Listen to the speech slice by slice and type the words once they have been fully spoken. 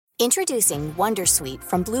Introducing Wondersuite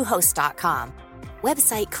from Bluehost.com.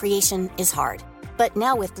 Website creation is hard, but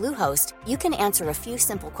now with Bluehost, you can answer a few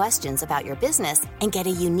simple questions about your business and get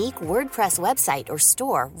a unique WordPress website or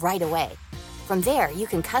store right away. From there, you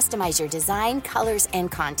can customize your design, colors,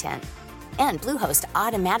 and content. And Bluehost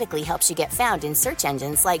automatically helps you get found in search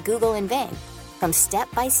engines like Google and Bing. From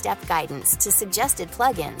step-by-step guidance to suggested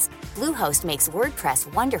plugins, Bluehost makes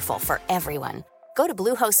WordPress wonderful for everyone. Go to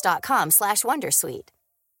bluehost.com/wondersuite.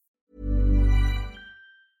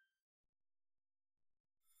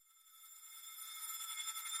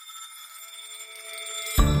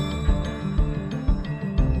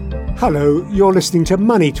 Hello, you're listening to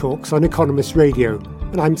Money Talks on Economist Radio,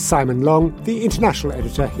 and I'm Simon Long, the international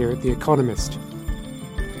editor here at The Economist.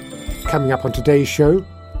 Coming up on today's show,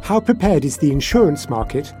 how prepared is the insurance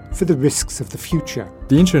market for the risks of the future?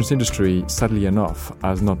 The insurance industry, sadly enough,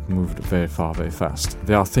 has not moved very far, very fast.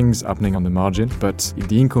 There are things happening on the margin, but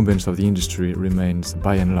the incumbents of the industry remains,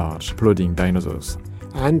 by and large, plodding dinosaurs.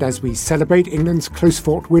 And as we celebrate England's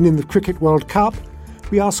close-fought win in the Cricket World Cup,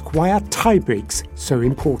 we ask why are tie breaks so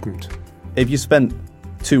important? If you spent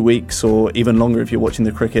 2 weeks or even longer if you're watching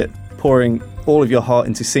the cricket, pouring all of your heart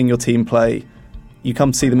into seeing your team play, you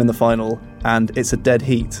come see them in the final and it's a dead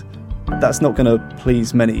heat, that's not going to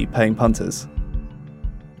please many paying punters.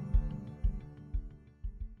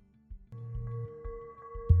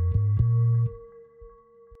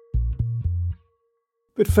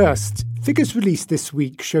 But first, figures released this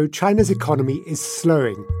week show China's economy is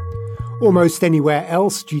slowing. Almost anywhere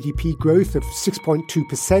else, GDP growth of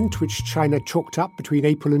 6.2%, which China chalked up between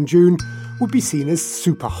April and June, would be seen as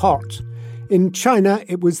super hot. In China,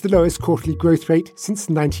 it was the lowest quarterly growth rate since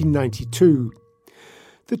 1992.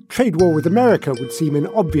 The trade war with America would seem an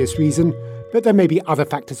obvious reason, but there may be other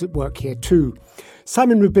factors at work here too.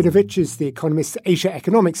 Simon Rabinovich is The Economist's Asia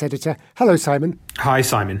economics editor. Hello, Simon. Hi,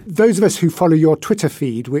 Simon. Those of us who follow your Twitter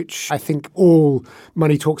feed, which I think all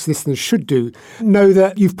Money Talks listeners should do, know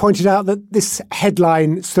that you've pointed out that this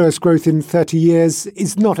headline, slowest growth in 30 years,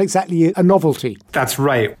 is not exactly a novelty. That's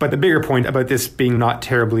right. But the bigger point about this being not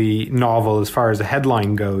terribly novel as far as the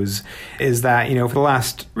headline goes is that, for the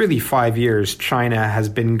last really 5 years, China has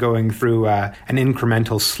been going through an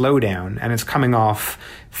incremental slowdown, and it's coming off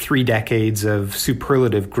 3 decades of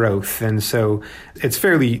superlative growth. And so it's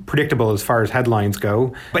fairly predictable as far as headlines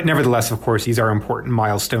go. But nevertheless, of course, these are important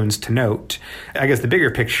milestones to note. I guess the bigger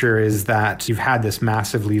picture is that you've had this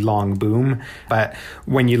massively long boom. But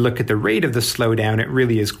when you look at the rate of the slowdown, it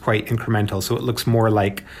really is quite incremental. So it looks more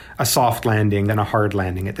like a soft landing than a hard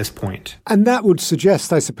landing at this point. And that would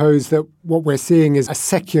suggest, I suppose, that what we're seeing is a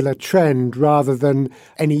secular trend rather than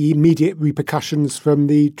any immediate repercussions from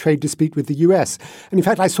the trade dispute with the US. And in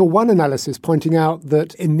fact, I saw one analysis pointing out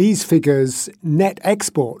that in these figures, net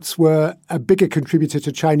exports were a bigger contributor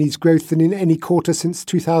to Chinese growth than in any quarter since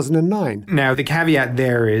 2009. Now, the caveat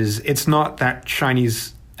there is it's not that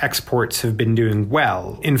Chinese exports have been doing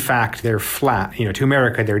well. In fact, they're flat. To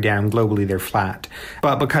America, they're down. Globally, they're flat.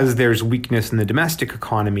 But because there's weakness in the domestic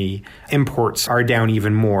economy, imports are down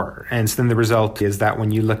even more. And so then the result is that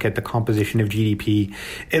when you look at the composition of GDP,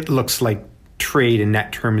 it looks like trade in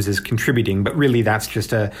net terms is contributing, but really that's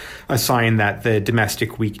just a sign that the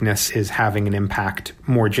domestic weakness is having an impact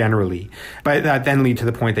more generally. But that then leads to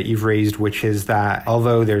the point that you've raised, which is that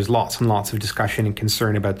although there's lots and lots of discussion and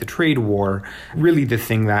concern about the trade war, really the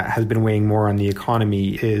thing that has been weighing more on the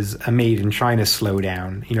economy is a made in China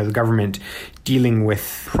slowdown. The government dealing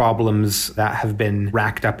with problems that have been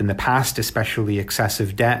racked up in the past, especially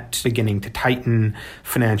excessive debt, beginning to tighten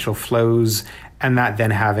financial flows, and that then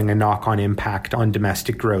having a knock-on impact on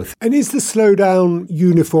domestic growth. And is the slowdown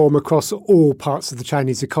uniform across all parts of the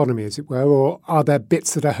Chinese economy, as it were, or are there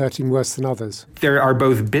bits that are hurting worse than others? There are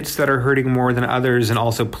both bits that are hurting more than others and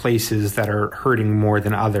also places that are hurting more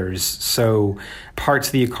than others. So parts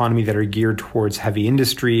of the economy that are geared towards heavy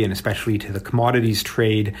industry and especially to the commodities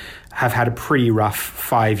trade have had a pretty rough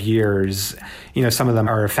 5 years. Some of them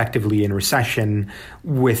are effectively in recession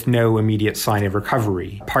with no immediate sign of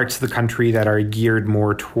recovery. Parts of the country that are geared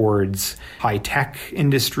more towards high-tech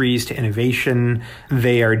industries, to innovation,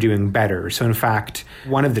 they are doing better. So in fact,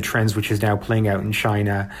 one of the trends which is now playing out in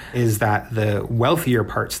China is that the wealthier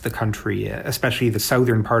parts of the country, especially the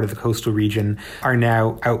southern part of the coastal region, are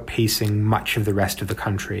now outpacing much of the rest of the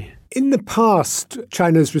country. In the past,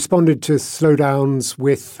 China's responded to slowdowns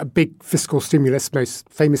with a big fiscal stimulus, most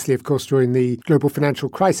famously, of course, during the global financial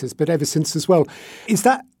crisis, but ever since as well. Is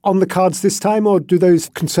that on the cards this time, or do those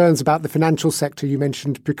concerns about the financial sector you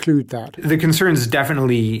mentioned preclude that? The concerns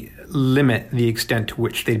definitely limit the extent to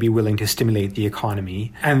which they'd be willing to stimulate the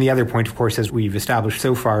economy. And the other point, of course, as we've established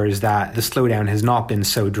so far, is that the slowdown has not been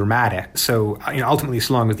so dramatic. So ultimately,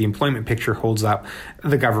 so long as the employment picture holds up,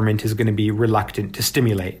 the government is going to be reluctant to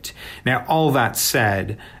stimulate. Now, all that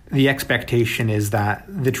said, the expectation is that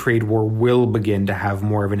the trade war will begin to have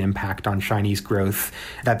more of an impact on Chinese growth,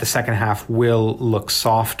 that the second half will look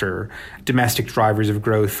softer. Domestic drivers of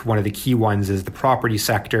growth, one of the key ones is the property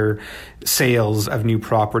sector. Sales of new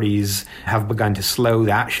properties have begun to slow.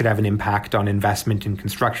 That should have an impact on investment and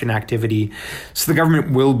construction activity. So the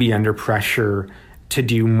government will be under pressure to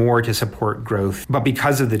do more to support growth. But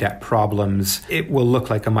because of the debt problems, it will look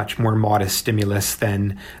like a much more modest stimulus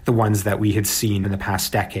than the ones that we had seen in the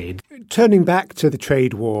past decade. Turning back to the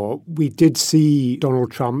trade war, we did see Donald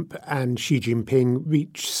Trump and Xi Jinping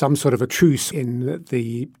reach some sort of a truce in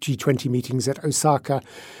the G20 meetings at Osaka.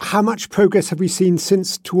 How much progress have we seen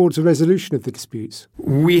since towards a resolution of the disputes?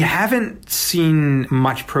 We haven't seen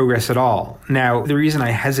much progress at all. Now, the reason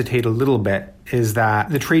I hesitate a little bit is that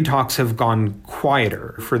the trade talks have gone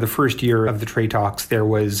quieter. For the first year of the trade talks, there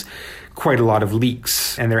was quite a lot of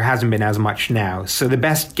leaks, and there hasn't been as much now. So the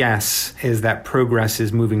best guess is that progress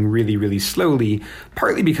is moving really, really slowly,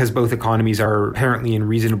 partly because both economies are apparently in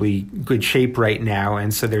reasonably good shape right now,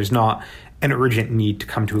 and so there's not an urgent need to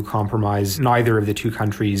come to a compromise. Neither of the two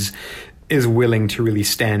countries is willing to really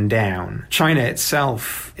stand down. China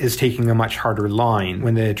itself is taking a much harder line.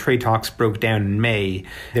 When the trade talks broke down in May,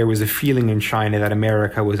 there was a feeling in China that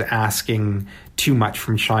America was asking too much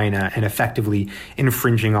from China and effectively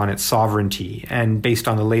infringing on its sovereignty. And based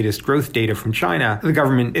on the latest growth data from China, the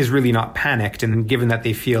government is really not panicked. And given that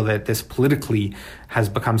they feel that this politically has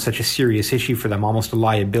become such a serious issue for them, almost a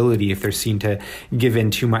liability if they're seen to give in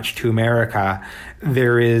too much to America,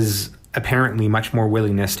 there is apparently much more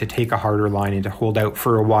willingness to take a harder line and to hold out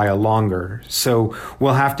for a while longer. So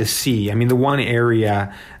we'll have to see. I mean, the one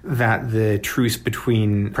area that the truce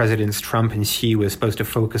between Presidents Trump and Xi was supposed to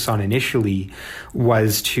focus on initially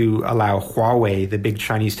was to allow Huawei, the big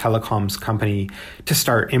Chinese telecoms company, to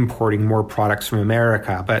start importing more products from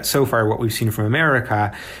America. But so far, what we've seen from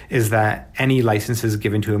America is that any licenses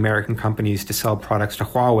given to American companies to sell products to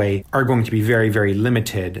Huawei are going to be very, very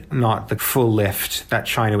limited, not the full lift that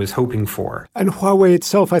China was hoping for. And Huawei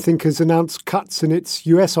itself, I think, has announced cuts in its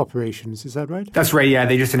US operations. Is that right? That's right, yeah.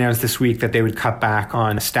 They just announced this week that they would cut back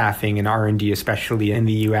on staffing and R&D, especially in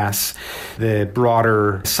the US. The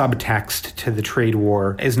broader subtext to the trade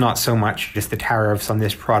war is not so much just the tariffs on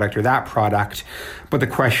this product or that product, but the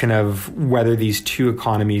question of whether these two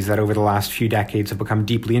economies that over the last few decades have become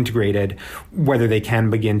deeply integrated, whether they can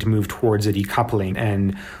begin to move towards a decoupling.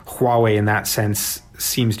 And Huawei, in that sense,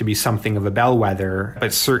 seems to be something of a bellwether,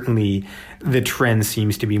 but certainly the trend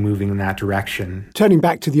seems to be moving in that direction. Turning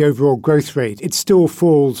back to the overall growth rate, it still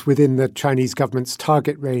falls within the Chinese government's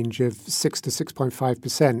target range of 6 to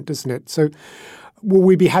 6.5%, doesn't it? So will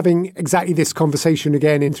we be having exactly this conversation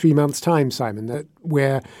again in 3 months' time, Simon, that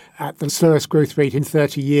we're at the slowest growth rate in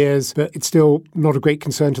 30 years, but it's still not a great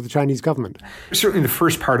concern to the Chinese government? Certainly the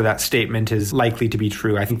first part of that statement is likely to be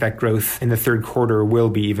true. I think that growth in the third quarter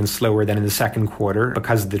will be even slower than in the second quarter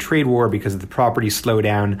because of the trade war, because of the property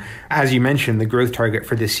slowdown. As you mentioned, the growth target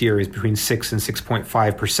for this year is between 6 and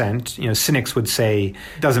 6.5%. Cynics would say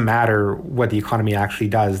it doesn't matter what the economy actually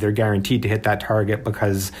does. They're guaranteed to hit that target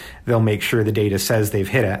because they'll make sure the data says they've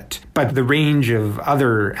hit it. But the range of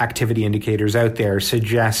other activity indicators out there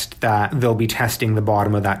suggest that they'll be testing the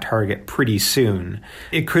bottom of that target pretty soon.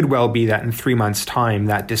 It could well be that in 3 months' time,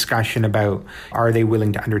 that discussion about are they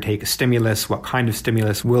willing to undertake a stimulus, what kind of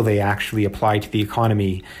stimulus will they actually apply to the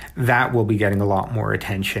economy, that will be getting a lot more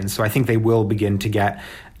attention. So I think they will begin to get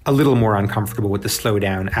a little more uncomfortable with the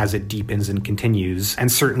slowdown as it deepens and continues.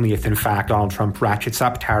 And certainly if, in fact, Donald Trump ratchets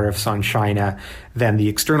up tariffs on China, then the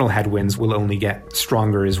external headwinds will only get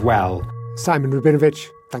stronger as well. Simon Rabinovich,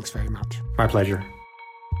 thanks very much. My pleasure.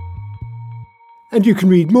 And you can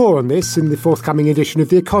read more on this in the forthcoming edition of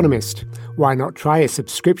The Economist. Why not try a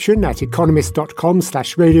subscription at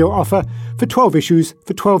economist.com/radio offer for 12 issues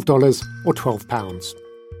for $12 or £12.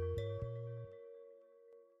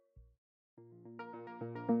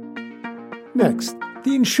 Next,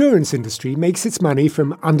 the insurance industry makes its money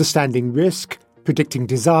from understanding risk, predicting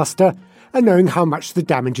disaster, and knowing how much the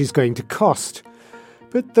damage is going to cost.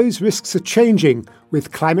 But those risks are changing,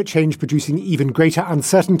 with climate change producing even greater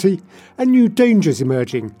uncertainty and new dangers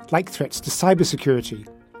emerging, like threats to cybersecurity.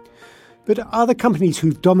 But are the companies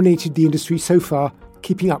who've dominated the industry so far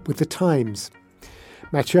keeping up with the times?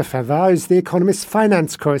 Mathieu Favard is The Economist's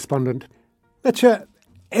finance correspondent. Mathieu,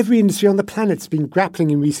 Every industry on the planet's been grappling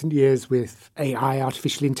in recent years with AI,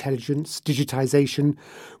 artificial intelligence, digitization,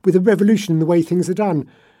 with a revolution in the way things are done.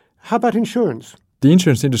 How about insurance? The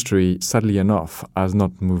insurance industry, sadly enough, has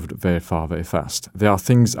not moved very far, very fast. There are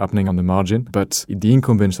things happening on the margin, but the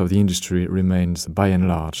incumbents of the industry remains, by and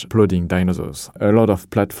large, plodding dinosaurs. A lot of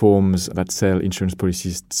platforms that sell insurance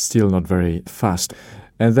policies still not very fast.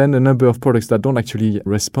 And then a number of products that don't actually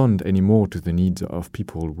respond anymore to the needs of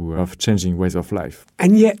people who have changing ways of life.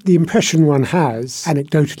 And yet the impression one has,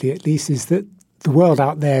 anecdotally at least, is that the world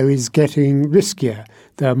out there is getting riskier.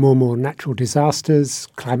 There are more and more natural disasters,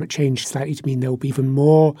 climate change is likely to mean there will be even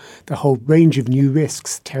more, the whole range of new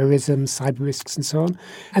risks, terrorism, cyber risks and so on.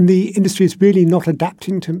 And the industry is really not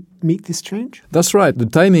adapting to meet this change? That's right. The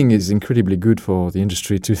timing is incredibly good for the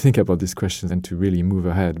industry to think about these questions and to really move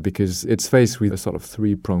ahead because it's faced with a sort of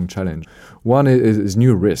three-pronged challenge. One is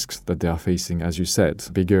new risks that they are facing, as you said,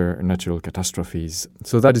 bigger natural catastrophes.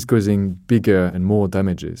 So that is causing bigger and more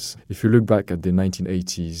damages. If you look back at the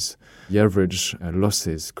 1980s, the average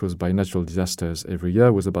losses caused by natural disasters every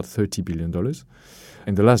year was about $30 billion.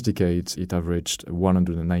 In the last decade, it averaged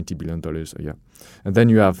 $190 billion a year. And then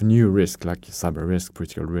you have new risks like cyber risk,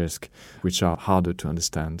 political risk, which are harder to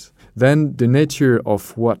understand. Then the nature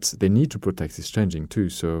of what they need to protect is changing too.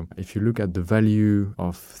 So if you look at the value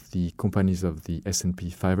of the companies of the S&P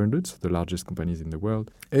 500, the largest companies in the world,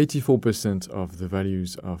 84% of the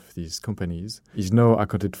values of these companies is now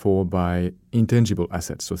accounted for by intangible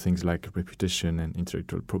assets, so things like reputation and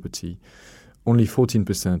intellectual property. Only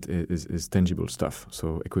 14% is tangible stuff,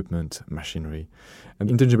 so equipment, machinery.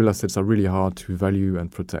 And intangible assets are really hard to value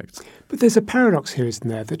and protect. But there's a paradox here, isn't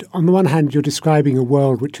there? That on the one hand, you're describing a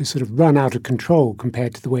world which has sort of run out of control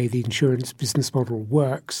compared to the way the insurance business model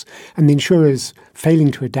works, and the insurers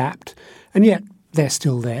failing to adapt, and yet they're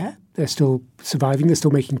still there. They're still surviving, they're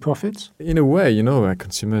still making profits? In a way,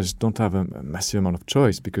 consumers don't have a massive amount of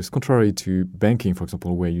choice because contrary to banking, for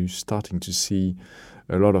example, where you're starting to see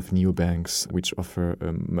a lot of neobanks which offer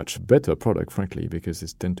a much better product, frankly, because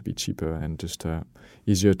it tend to be cheaper and just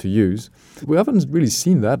easier to use. We haven't really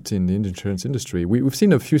seen that in the insurance industry. We've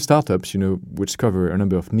seen a few startups, which cover a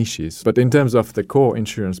number of niches. But in terms of the core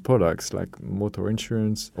insurance products like motor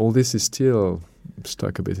insurance, all this is still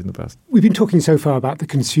stuck a bit in the past. We've been talking so far about the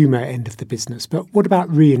consumer end of the business, but what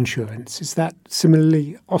about reinsurance? Is that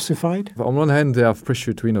similarly ossified? On one hand, they have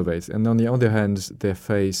pressure to innovate, and on the other hand, they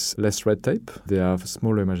face less red tape. They have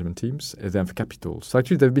smaller management teams, and they have capital. So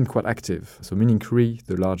actually, they've been quite active. So Munich Re,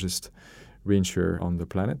 the largest reinsurer on the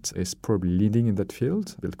planet, is probably leading in that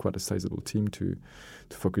field, built quite a sizable team to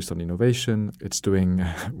focus on innovation. It's doing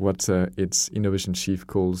what its innovation chief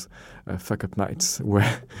calls fuck-up nights,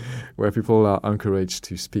 where people are encouraged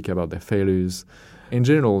to speak about their failures. In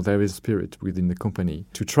general, there is spirit within the company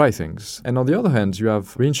to try things. And on the other hand, you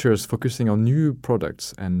have reinsurers focusing on new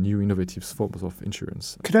products and new innovative forms of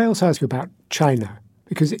insurance. Could I also ask you about China?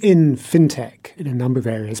 Because in fintech, in a number of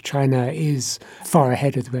areas, China is far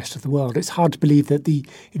ahead of the rest of the world. It's hard to believe that the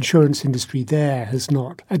insurance industry there has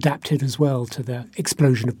not adapted as well to the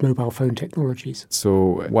explosion of mobile phone technologies.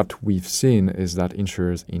 So what we've seen is that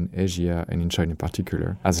insurers in Asia and in China in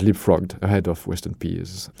particular has leapfrogged ahead of Western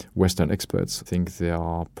peers. Western experts think they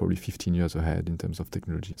are probably 15 years ahead in terms of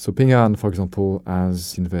technology. So Ping An, for example,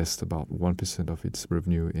 has invested about 1% of its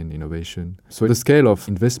revenue in innovation. So the scale of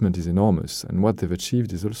investment is enormous, and what they've achieved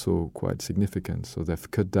is also quite significant. So they've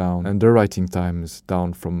cut down underwriting times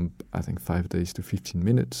down from, I think, 5 days to 15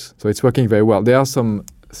 minutes. So it's working very well. There are some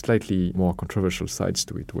slightly more controversial sides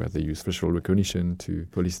to it where they use facial recognition to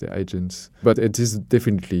police their agents. But it is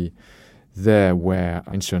definitely there where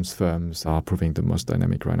insurance firms are proving the most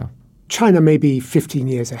dynamic right now. China may be 15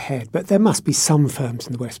 years ahead, but there must be some firms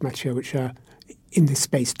in the West, Mathieu, which are in this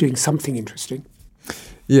space doing something interesting.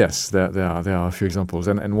 Yes, there are a few examples.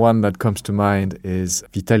 And one that comes to mind is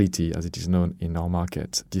Vitality, as it is known in our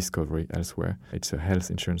market, Discovery elsewhere. It's a health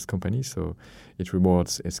insurance company, so it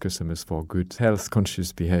rewards its customers for good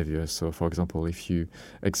health-conscious behavior. So, for example, if you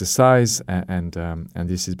exercise and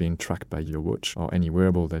this is being tracked by your watch or any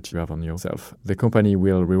wearable that you have on yourself, the company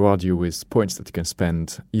will reward you with points that you can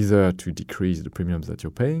spend either to decrease the premiums that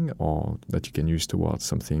you're paying or that you can use towards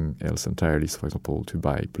something else entirely. So, for example, to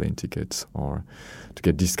buy plane tickets or to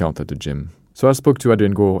get discount at the gym. So I spoke to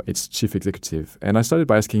Adrian Gore, its chief executive, and I started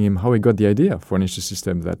by asking him how he got the idea for an insurance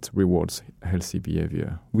system that rewards healthy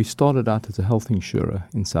behavior. We started out as a health insurer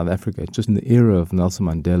in South Africa, just in the era of Nelson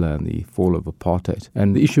Mandela and the fall of apartheid.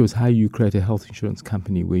 And the issue is how you create a health insurance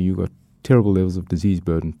company where you got terrible levels of disease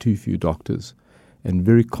burden, too few doctors, and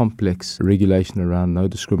very complex regulation around no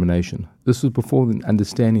discrimination. This was before the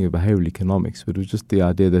understanding of behavioral economics, but it was just the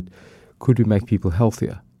idea that Could we make people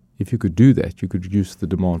healthier? If you could do that, you could reduce the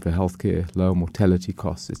demand for healthcare, lower mortality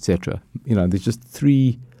costs, etc. There's just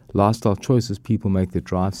 3 lifestyle choices people make that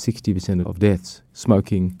drive 60% of deaths: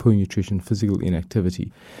 smoking, poor nutrition, physical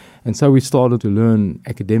inactivity. And so we started to learn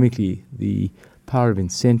academically the power of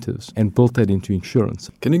incentives and built that into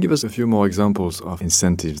insurance. Can you give us a few more examples of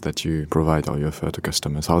incentives that you provide or you offer to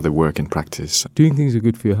customers, how they work in practice? Doing things that are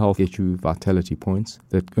good for your health get you vitality points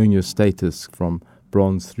that earn your status from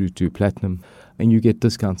bronze through to platinum, and you get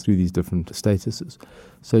discounts through these different statuses.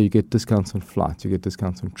 So you get discounts on flights, you get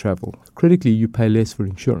discounts on travel. Critically, you pay less for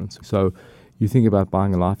insurance. So you think about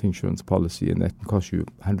buying a life insurance policy and that can cost you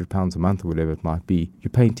 £100 a month or whatever it might be.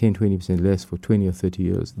 You're paying 10-20% less for 20 or 30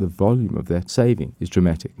 years. The volume of that saving is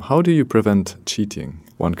dramatic. How do you prevent cheating?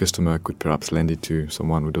 One customer could perhaps lend it to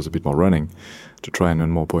someone who does a bit more running to try and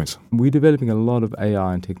earn more points. We're developing a lot of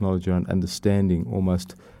AI and technology around understanding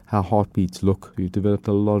almost how heartbeats look. We've developed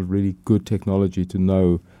a lot of really good technology to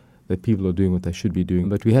know that people are doing what they should be doing.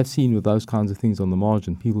 But we have seen with those kinds of things on the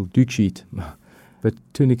margin, people do cheat. But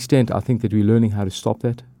to an extent, I think that we're learning how to stop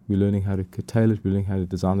that. We're learning how to curtail it. We're learning how to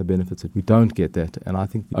design the benefits that we don't get that. And I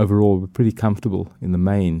think overall, we're pretty comfortable in the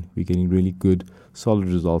main. We're getting really good, solid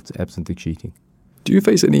results absent the cheating. Do you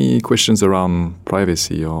face any questions around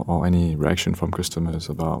privacy or any reaction from customers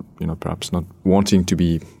about, perhaps not wanting to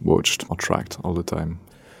be watched or tracked all the time?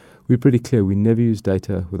 We're pretty clear. We never use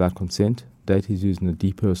data without consent. Data is used in a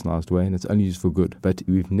depersonalized way and it's only used for good. But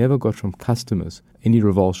we've never got from customers any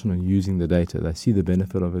revulsion on using the data. They see the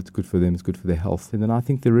benefit of it. It's good for them. It's good for their health. And then I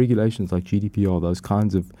think the regulations like GDPR, those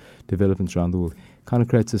kinds of developments around the world, kind of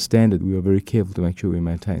creates a standard we are very careful to make sure we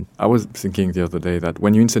maintain. I was thinking the other day that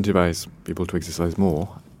when you incentivize people to exercise more,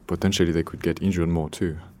 potentially they could get injured more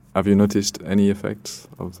too. Have you noticed any effects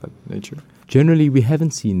of that nature? Generally, we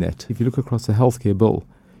haven't seen that. If you look across the healthcare bill,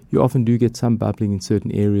 you often do get some bubbling in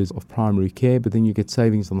certain areas of primary care, but then you get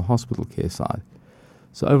savings on the hospital care side.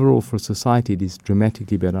 So overall, for society, it is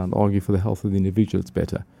dramatically better. I'd argue for the health of the individual, it's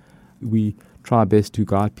better. We try our best to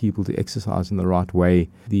guide people to exercise in the right way.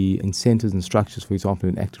 The incentives and structures, for example,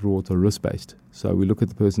 in Active Rewards are risk-based. So we look at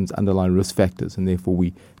the person's underlying risk factors, and therefore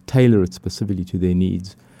we tailor it specifically to their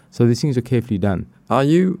needs. So these things are carefully done. Are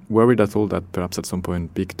you worried at all that perhaps at some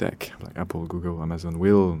point big tech, like Apple, Google, Amazon,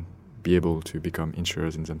 will be able to become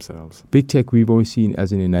insurers in themselves? Big tech we've always seen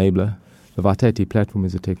as an enabler. The Vitality platform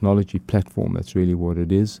is a technology platform. That's really what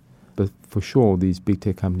it is. But for sure, these big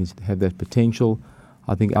tech companies have that potential.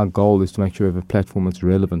 I think our goal is to make sure we have a platform that's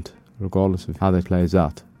relevant, regardless of how that plays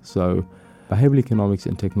out. So behavioral economics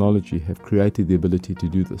and technology have created the ability to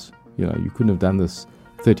do this. You couldn't have done this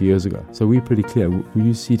 30 years ago. So we're pretty clear.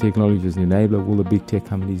 We see technology as an enabler. Will the big tech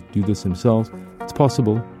companies do this themselves? It's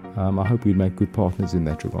possible. I hope we'd make good partners in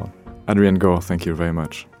that regard. Adrian Gore, thank you very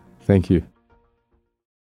much. Thank you.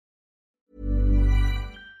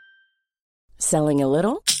 Selling a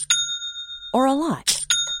little or a lot?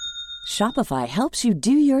 Shopify helps you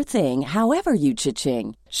do your thing however you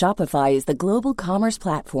cha-ching. Shopify is the global commerce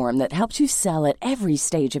platform that helps you sell at every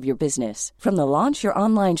stage of your business. From the launch your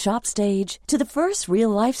online shop stage to the first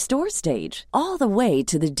real-life store stage, all the way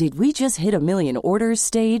to the did we just hit a million orders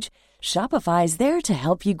stage. Shopify is there to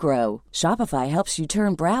help you grow. Shopify helps you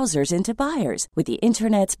turn browsers into buyers with the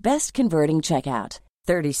internet's best converting checkout.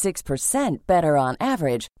 36% better on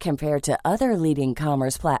average compared to other leading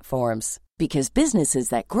commerce platforms. Because businesses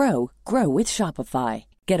that grow, grow with Shopify.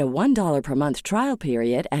 Get a $1 per month trial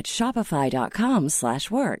period at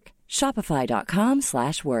shopify.com/work.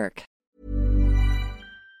 Shopify.com/work.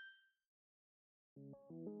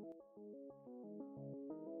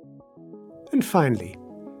 And finally,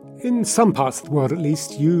 in some parts of the world at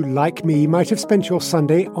least, you, like me, might have spent your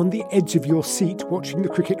Sunday on the edge of your seat watching the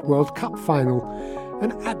Cricket World Cup final.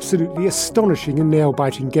 An absolutely astonishing and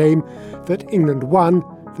nail-biting game that England won,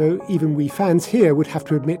 though even we fans here would have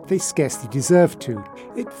to admit they scarcely deserved to.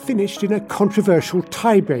 It finished in a controversial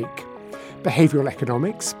tiebreak. Behavioural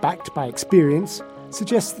economics, backed by experience,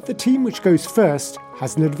 suggests that the team which goes first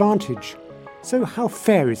has an advantage. So how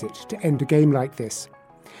fair is it to end a game like this?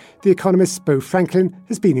 The economist Bo Franklin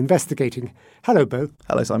has been investigating. Hello, Bo.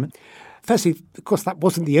 Hello, Simon. Firstly, of course, that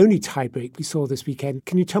wasn't the only tiebreak we saw this weekend.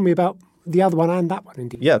 Can you tell me about the other one and that one,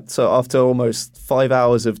 indeed? Yeah, so after almost 5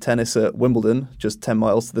 hours of tennis at Wimbledon, just 10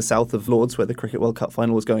 miles to the south of Lords, where the Cricket World Cup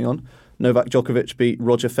final was going on, Novak Djokovic beat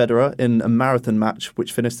Roger Federer in a marathon match,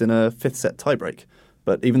 which finished in a fifth-set tiebreak.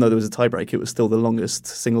 But even though there was a tiebreak, it was still the longest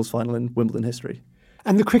singles final in Wimbledon history.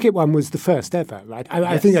 And the cricket one was the first ever, right?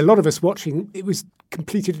 I think a lot of us watching, it was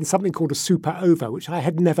completed in something called a super over, which I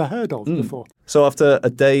had never heard of before. So after a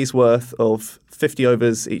day's worth of 50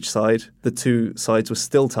 overs each side, the two sides were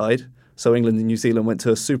still tied. So England and New Zealand went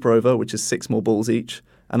to a super over, which is 6 more balls each.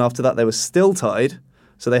 And after that, they were still tied.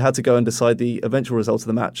 So they had to go and decide the eventual result of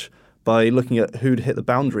the match by looking at who'd hit the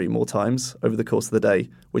boundary more times over the course of the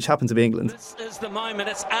day, which happened to be England. This is the moment.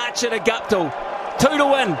 It's Archer to Guptill. 2 to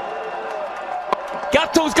win.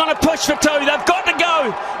 Guptill's going to push for 2. They've got to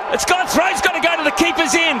go. Throw's got to go to the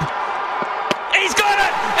keeper's end. He's got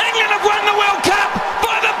it. England have won the World Cup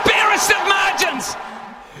by the barest of margins.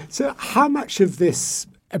 So how much of this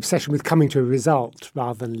obsession with coming to a result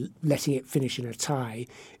rather than letting it finish in a tie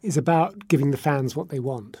is about giving the fans what they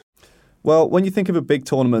want? Well, when you think of a big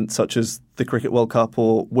tournament such as the Cricket World Cup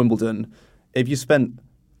or Wimbledon, if you spent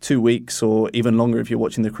 2 weeks or even longer if you're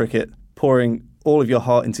watching the cricket, pouring all of your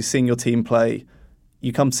heart into seeing your team play,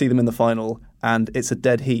 you come to see them in the final and it's a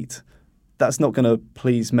dead heat, that's not going to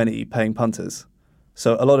please many paying punters.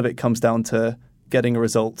 So a lot of it comes down to getting a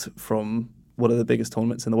result from one of the biggest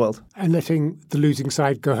tournaments in the world. And letting the losing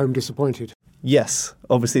side go home disappointed. Yes,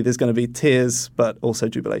 obviously there's going to be tears, but also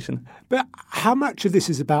jubilation. But how much of this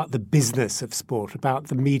is about the business of sport, about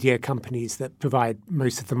the media companies that provide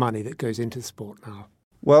most of the money that goes into sport now?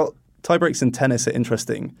 Well, tiebreaks in tennis are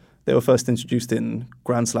interesting. They were first introduced in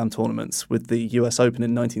Grand Slam tournaments with the US Open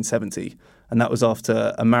in 1970, and that was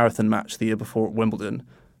after a marathon match the year before at Wimbledon.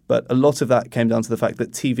 But a lot of that came down to the fact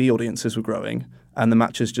that TV audiences were growing and the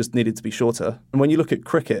matches just needed to be shorter. And when you look at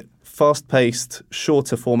cricket, fast-paced,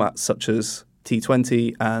 shorter formats such as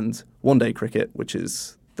T20 and one-day cricket, which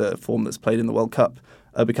is the form that's played in the World Cup,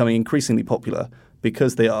 are becoming increasingly popular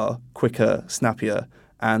because they are quicker, snappier,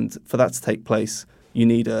 and for that to take place, you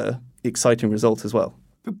need an exciting result as well.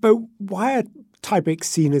 But why are tiebreaks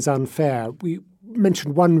seen as unfair? We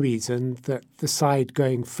mentioned one reason, that the side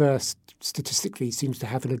going first statistically seems to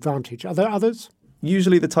have an advantage. Are there others?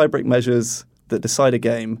 Usually the tiebreak measures that decide a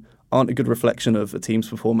game aren't a good reflection of a team's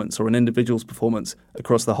performance or an individual's performance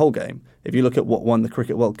across the whole game. If you look at what won the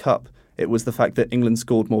Cricket World Cup, it was the fact that England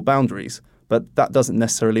scored more boundaries. But that doesn't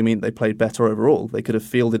necessarily mean they played better overall. They could have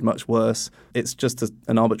fielded much worse. It's just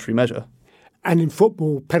an arbitrary measure. And in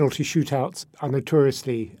football, penalty shootouts are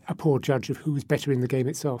notoriously a poor judge of who was better in the game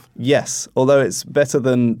itself. Yes, although it's better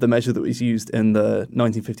than the measure that was used in the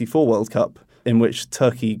 1954 World Cup, in which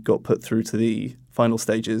Turkey got put through to the final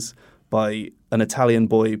stages by an Italian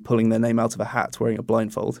boy pulling their name out of a hat wearing a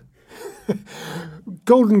blindfold.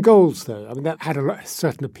 Golden goals, though, I mean, that had a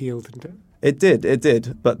certain appeal, didn't it? It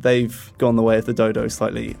did, but they've gone the way of the dodo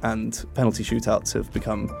slightly, and penalty shootouts have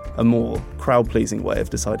become a more crowd-pleasing way of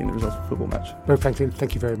deciding the result of a football match. Bo Franklin,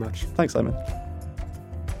 thank you very much. Thanks, Simon.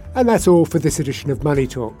 And that's all for this edition of Money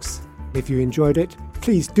Talks. If you enjoyed it,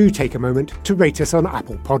 please do take a moment to rate us on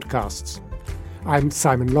Apple Podcasts. I'm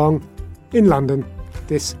Simon Long. In London,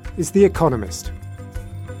 this is The Economist.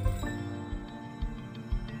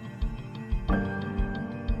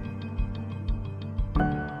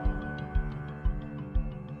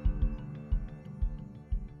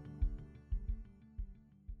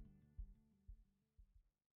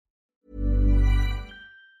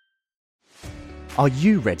 Are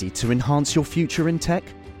you ready to enhance your future in tech?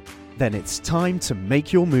 Then it's time to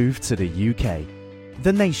make your move to the UK,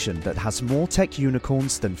 the nation that has more tech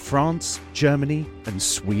unicorns than France, Germany, and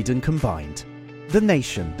Sweden combined. The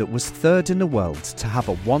nation that was third in the world to have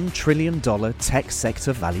a $1 trillion tech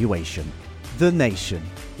sector valuation. The nation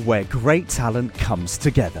where great talent comes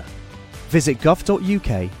together. Visit gov.uk/great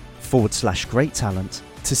talent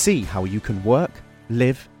to see how you can work,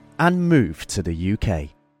 live, and move to the UK.